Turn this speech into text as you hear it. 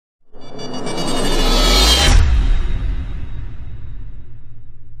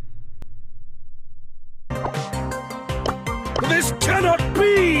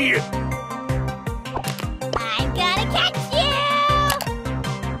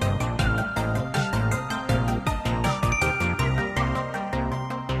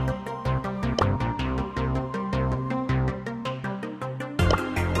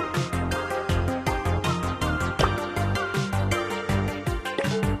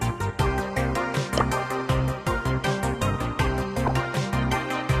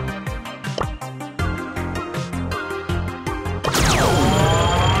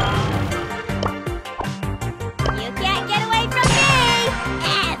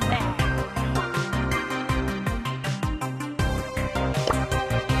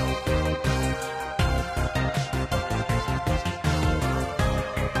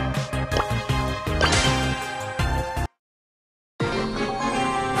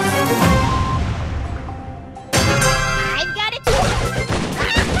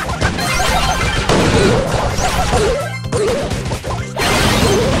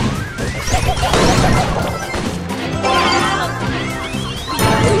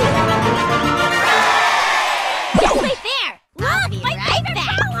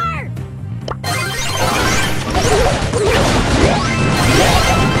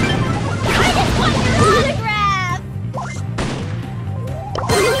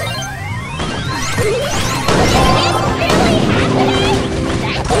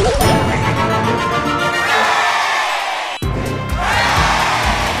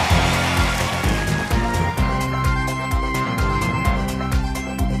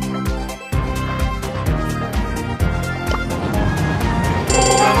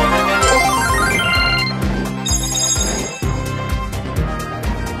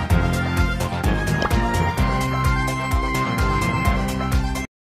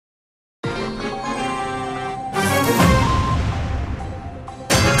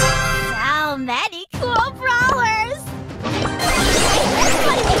many cool brawlers!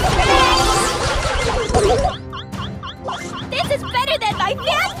 This is better than my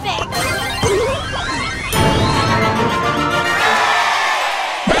fanfic!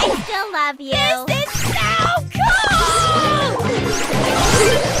 I still love you! This is so cool!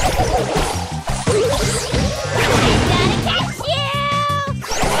 I'm gonna catch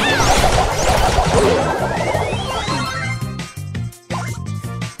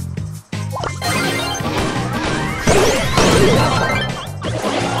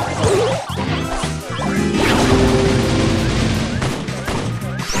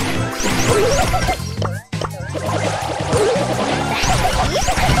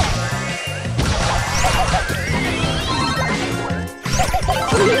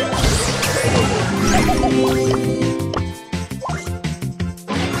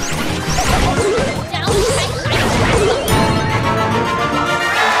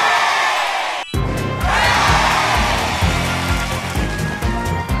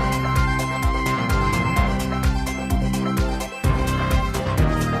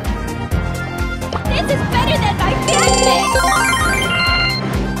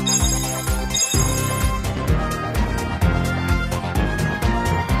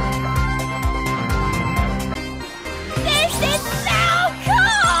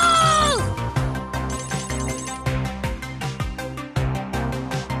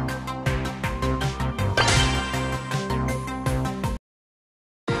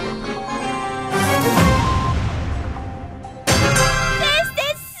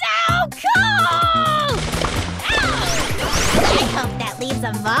leaves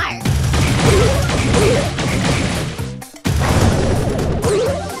a mark.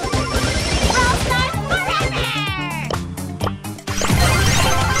 Brawlstars forever!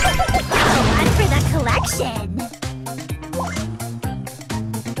 Oh, one for the collection.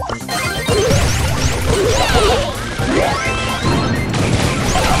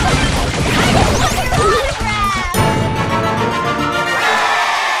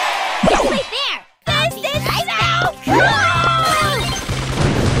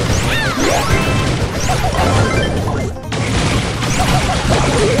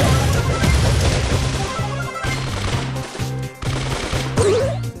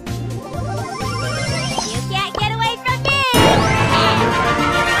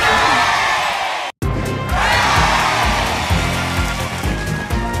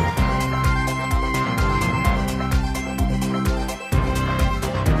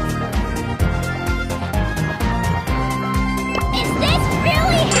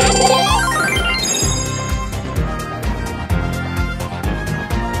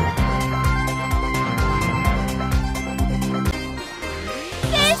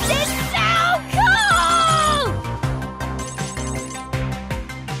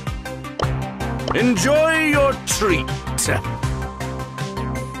 Enjoy your treat.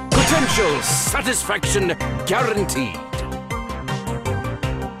 Potential satisfaction guaranteed.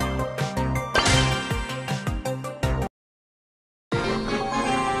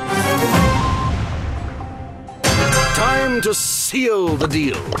 Time to seal the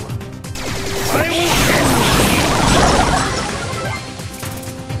deal. I will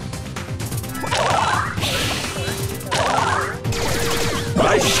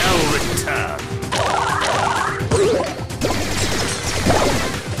I shall return.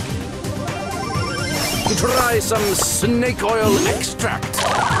 Try some snake oil extract.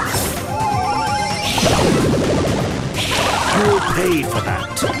 You'll pay for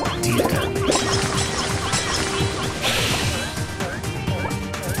that, dear.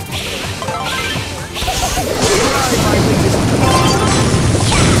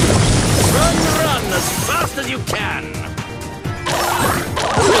 Run as fast as you can.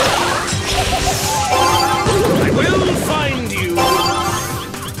 I will find you.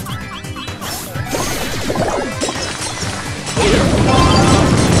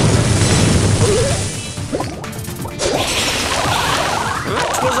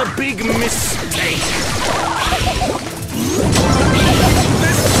 That was a big mistake.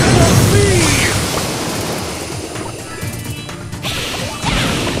 This cannot be.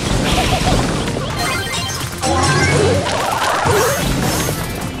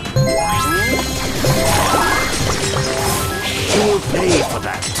 You will pay for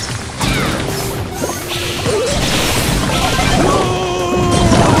that.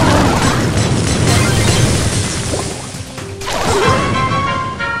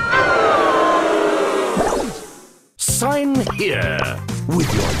 Sign here with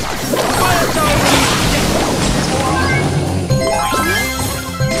your life.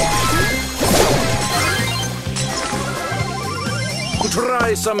 Try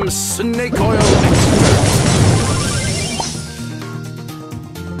Try some snake oil extract.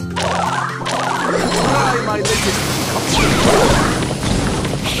 Try my latest concoction.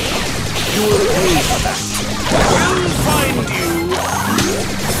 You will pay for that. We'll find you.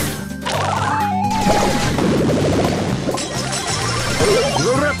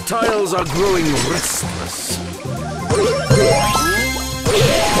 The reptiles are growing restless.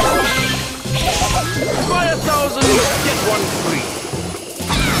 Buy 1,000, get one free.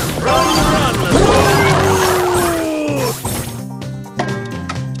 Run, run!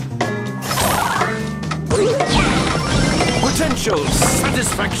 Potential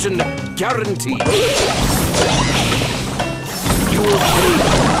satisfaction guaranteed. You will pay.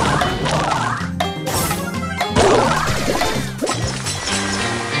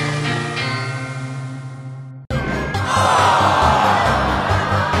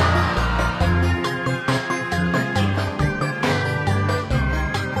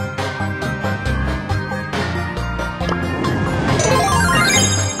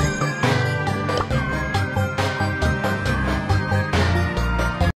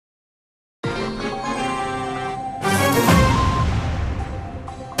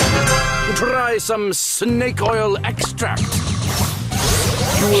 Try some snake oil extract.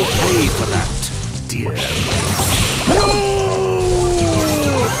 You will pay for that, dear. No!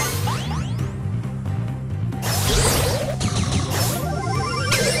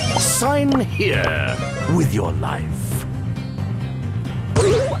 Sign here with your life.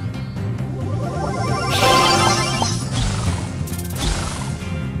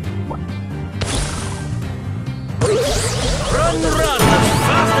 Run, run, as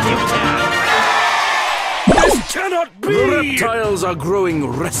fast as you can! This cannot be! The reptiles are growing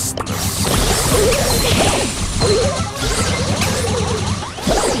restless.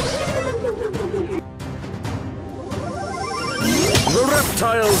 The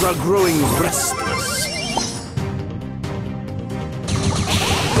reptiles are growing restless.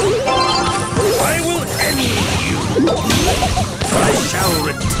 I will end you! I shall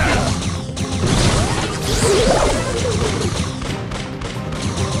return.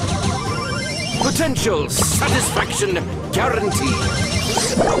 Potential satisfaction guaranteed.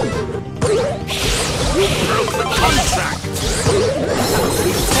 You broke the contract.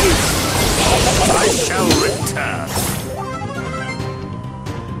 I shall return.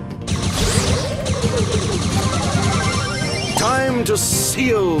 Time to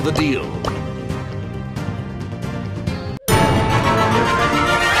seal the deal.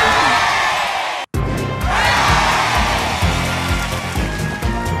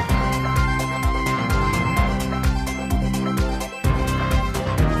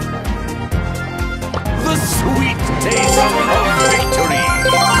 Sweet taste of victory!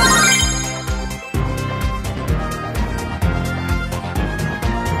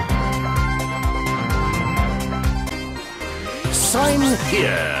 Sign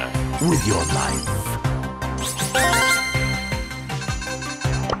here with your life.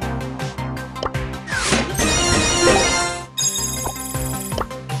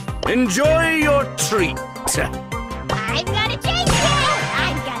 Enjoy your treat. I'm gonna chase you!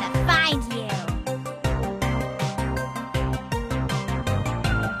 I'm gonna find you!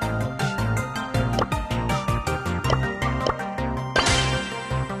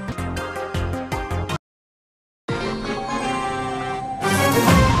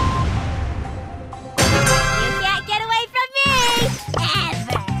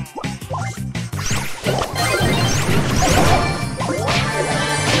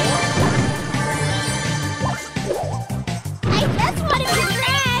 I just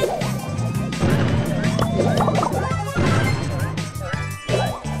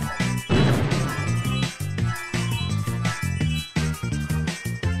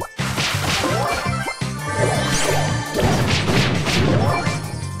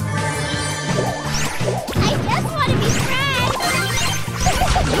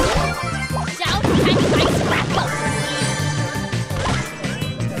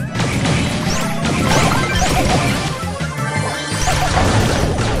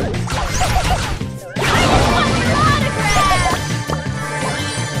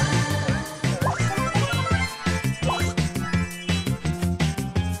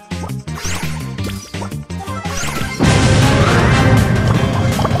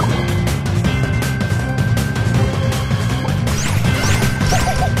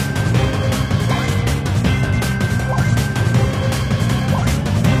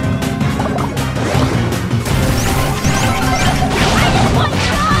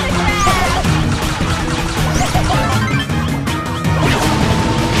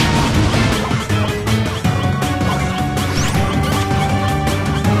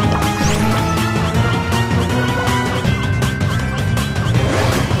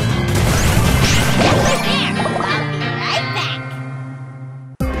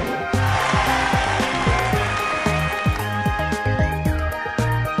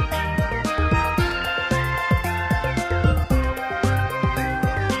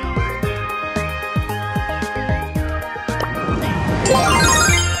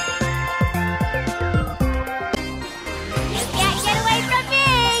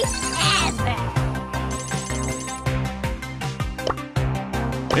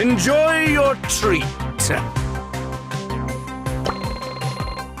Enjoy your treat.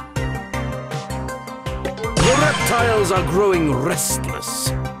 The reptiles are growing restless.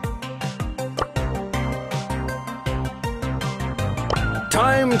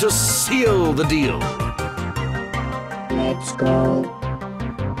 Time to seal the deal. Let's go.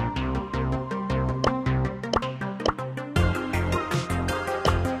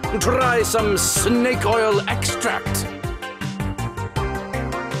 Try some snake oil extract.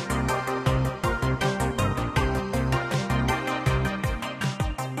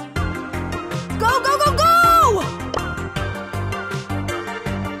 Go, go, go, go!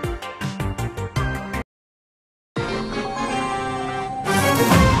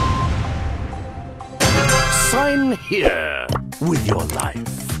 Sign here with your life.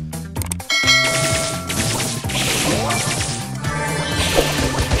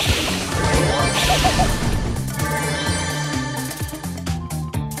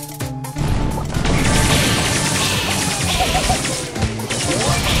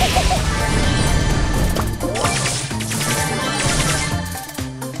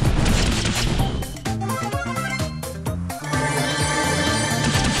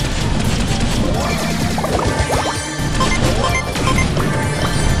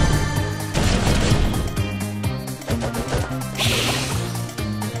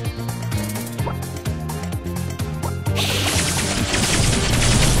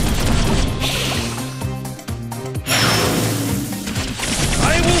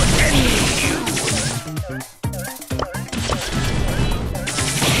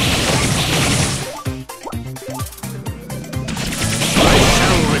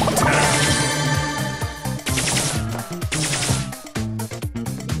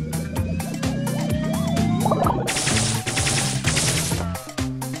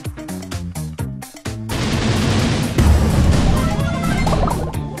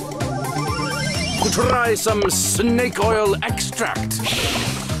 Try some snake oil extract.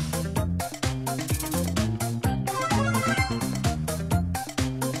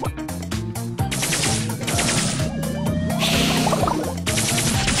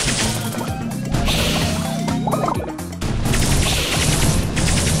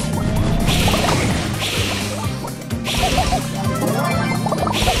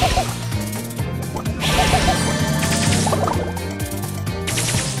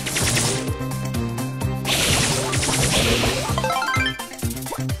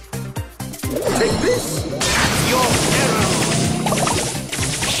 Take this at your peril.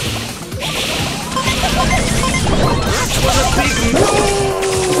 That was a big move!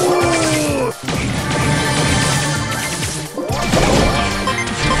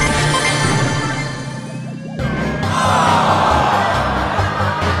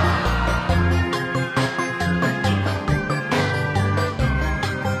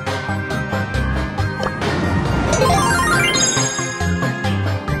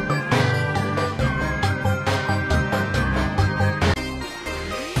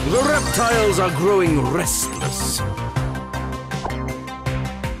 The reptiles are growing restless.